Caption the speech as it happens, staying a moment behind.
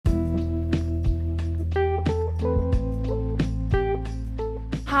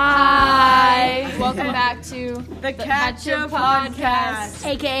back to the Catch-Up Podcast,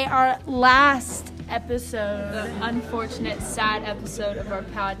 aka our last episode. the unfortunate, sad episode of our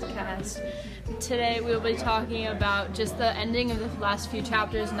podcast. Today we'll be talking about just the ending of the last few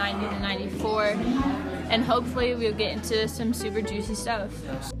chapters, 90 to 94, and hopefully we'll get into some super juicy stuff.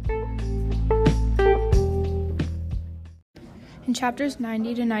 In chapters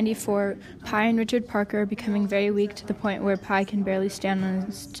 90 to 94, Pi and Richard Parker are becoming very weak to the point where Pi can barely stand on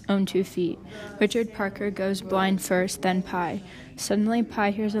his own 2 feet. Richard Parker goes blind first, then Pi. Suddenly,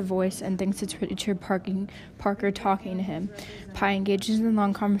 Pi hears a voice and thinks it's Richard Parker talking to him. Pi engages in a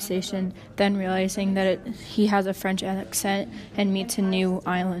long conversation, then realizing that he has a French accent and meets a new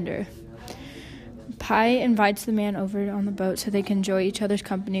islander. Pi invites the man over on the boat so they can enjoy each other's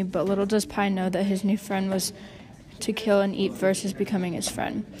company, but little does Pi know that his new friend was to kill and eat versus becoming his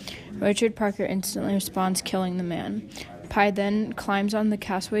friend. Richard Parker instantly responds, killing the man. Pi then climbs on the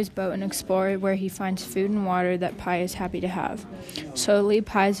castaway's boat and explores where he finds food and water that Pi is happy to have. Slowly,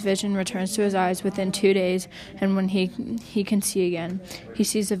 Pi's vision returns to his eyes within 2 days, and when he can see again, he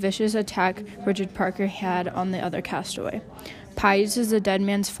sees the vicious attack Richard Parker had on the other castaway. Pi uses the dead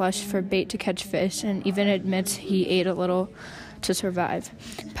man's flesh for bait to catch fish and even admits he ate a little to survive.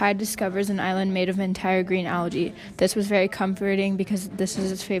 Pi discovers an island made of entire green algae. This was very comforting because this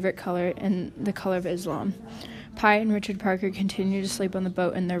is his favorite color and the color of Islam. Pi and Richard Parker continue to sleep on the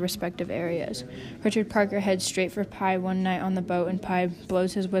boat in their respective areas. Richard Parker heads straight for Pi one night on the boat, and Pi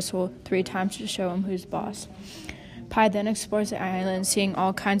blows his whistle 3 times to show him who's boss. Pi then explores the island, seeing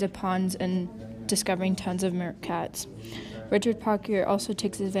all kinds of ponds and discovering tons of meerkats. Richard Parker also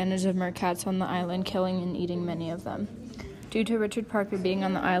takes advantage of meerkats on the island, killing and eating many of them. Due to Richard Parker being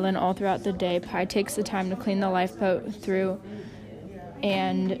on the island all throughout the day, Pi takes the time to clean the lifeboat through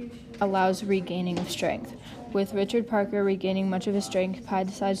and allows regaining of strength. With Richard Parker regaining much of his strength, Pi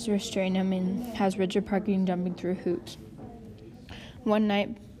decides to restrain him and has Richard Parker jumping through hoops. One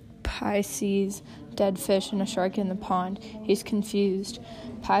night, Pi sees dead fish and a shark in the pond. He's confused.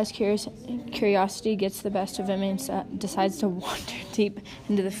 Pi's curiosity gets the best of him and decides to wander deep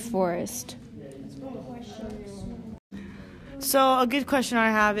into the forest. So a good question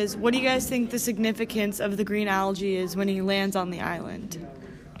I have is, what do you guys think the significance of the green algae is when he lands on the island?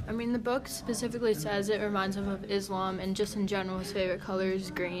 I mean, the book specifically says it reminds him of Islam, and just in general, his favorite color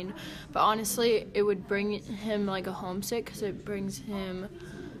is green. But honestly, it would bring him like a homesick because it brings him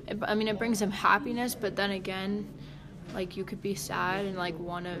happiness, but then again, like you could be sad and like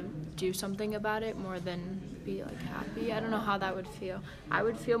want to do something about it more than be like happy. I don't know how that would feel. I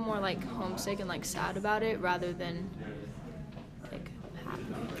would feel more like homesick and like sad about it rather than like happy.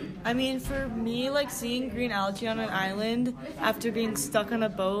 I mean, for me, like seeing green algae on an island after being stuck on a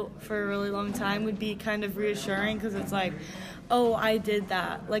boat for a really long time would be kind of reassuring because it's like, oh, I did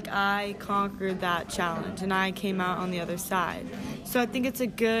that. Like, I conquered that challenge and I came out on the other side. So I think it's a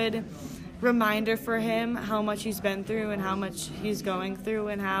good reminder for him how much he's been through and how much he's going through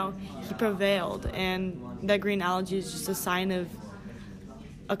and how he prevailed. And that green algae is just a sign of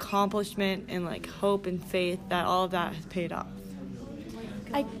accomplishment and like hope and faith that all of that has paid off.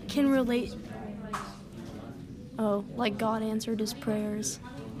 I can relate. Like God answered his prayers.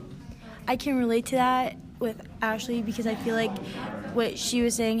 I can relate to that with Ashley because I feel like what she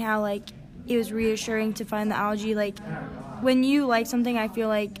was saying, how like it was reassuring to find the algae. Like when you like something, I feel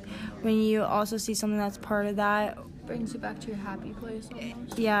like when you also see something that's part of that, Brings you back to your happy place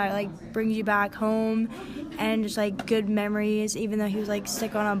almost. yeah, like brings you back home and just like good memories. Even though he was like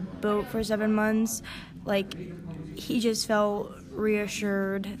stuck on a boat for 7 months, like he just felt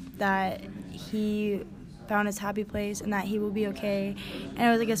reassured that he found his happy place and that he will be okay. And it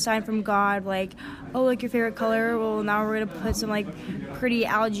was like a sign from God, like, oh, like your favorite color, well now we're gonna put some like pretty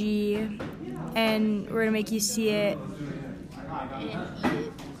algae and we're gonna make you see it And eat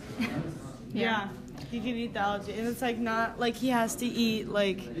it. Yeah, he can eat the algae, and it's like not like he has to eat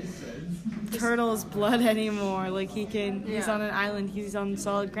like turtle's blood anymore. Like he's on an island, he's on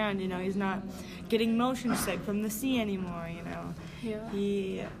solid ground, you know, he's not getting motion sick from the sea anymore, you know.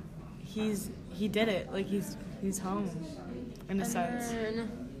 Yeah. He did it. Like he's home in a sense.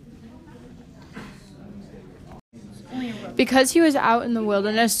 Because he was out in the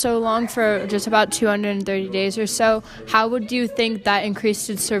wilderness so long, for just about 230 days or so, how would you think that increased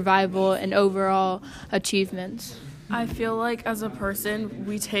his survival and overall achievements? I feel like as a person,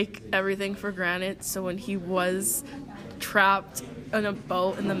 we take everything for granted. So when he was trapped in a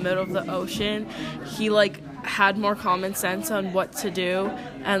boat in the middle of the ocean, he like had more common sense on what to do,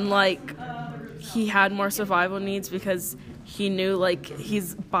 and like he had more survival needs because he knew like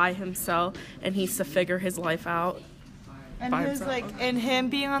he's by himself and he has to figure his life out. And and him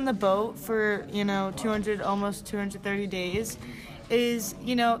being on the boat for 200, almost 230 days, is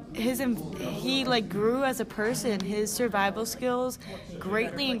he grew as a person. His survival skills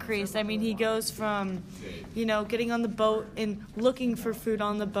greatly increased. I mean, he goes from getting on the boat and looking for food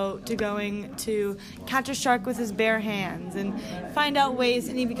on the boat to going to catch a shark with his bare hands and find out ways,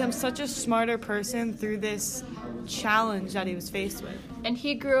 and he becomes such a smarter person through this challenge that he was faced with. And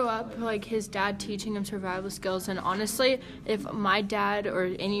he grew up his dad teaching him survival skills, and honestly, if my dad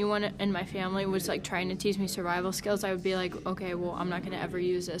or anyone in my family was trying to teach me survival skills, I would be like, okay, well, I'm not going to ever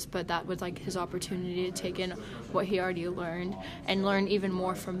use this, but that was his opportunity to take in what he already learned and learn even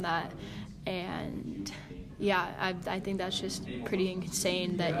more from that. And yeah, I think that's just pretty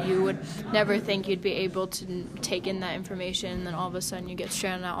insane that you would never think you'd be able to take in that information, and then all of a sudden you get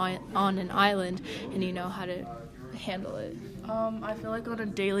stranded on an island and you know how to handle it. I feel on a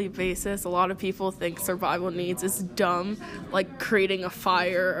daily basis, a lot of people think survival needs is dumb, creating a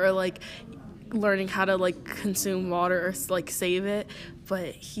fire or learning how to consume water or save it,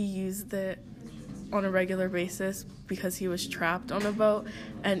 but he used it on a regular basis because he was trapped on a boat,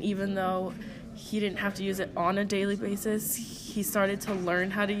 and even though he didn't have to use it on a daily basis, he started to learn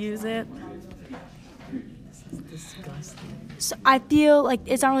how to use it. So I feel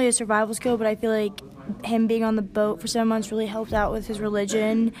it's not really a survival skill, but I feel him being on the boat for 7 months really helped out with his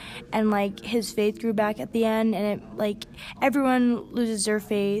religion, and his faith grew back at the end, and it everyone loses their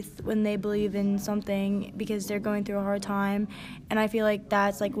faith when they believe in something because they're going through a hard time, and I feel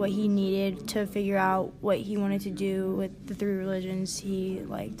that's what he needed to figure out what he wanted to do with the 3 religions he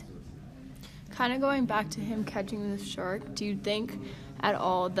liked. Kind of going back to him catching the shark, do you think at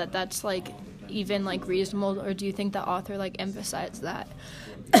all that that's even reasonable, or do you think the author emphasized that?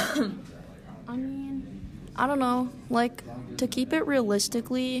 I mean, I don't know. To keep it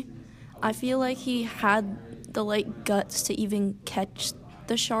realistically, I feel he had the guts to even catch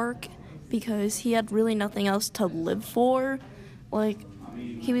the shark because he had really nothing else to live for.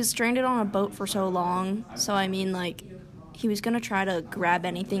 He was stranded on a boat for so long, so I mean, he was gonna try to grab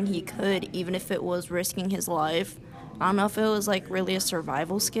anything he could, even if it was risking his life. I don't know if it was really a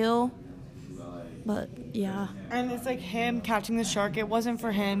survival skill, but yeah. And it's him catching the shark. It wasn't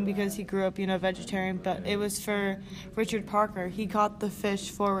for him because he grew up, vegetarian, but it was for Richard Parker. He caught the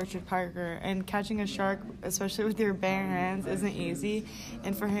fish for Richard Parker, and catching a shark, especially with your bare hands, isn't easy.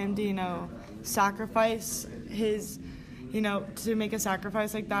 And for him to, sacrifice his, to make a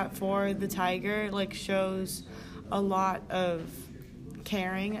sacrifice like that for the tiger, shows a lot of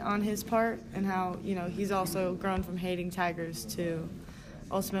caring on his part, and how, he's also grown from hating tigers to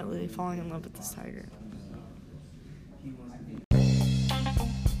ultimately falling in love with this tiger.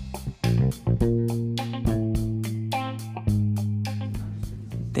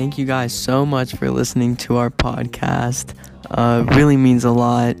 Thank you guys so much for listening to our podcast. Really means a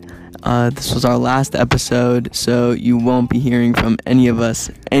lot. This was our last episode, so you won't be hearing from any of us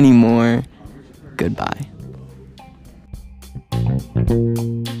anymore. Goodbye.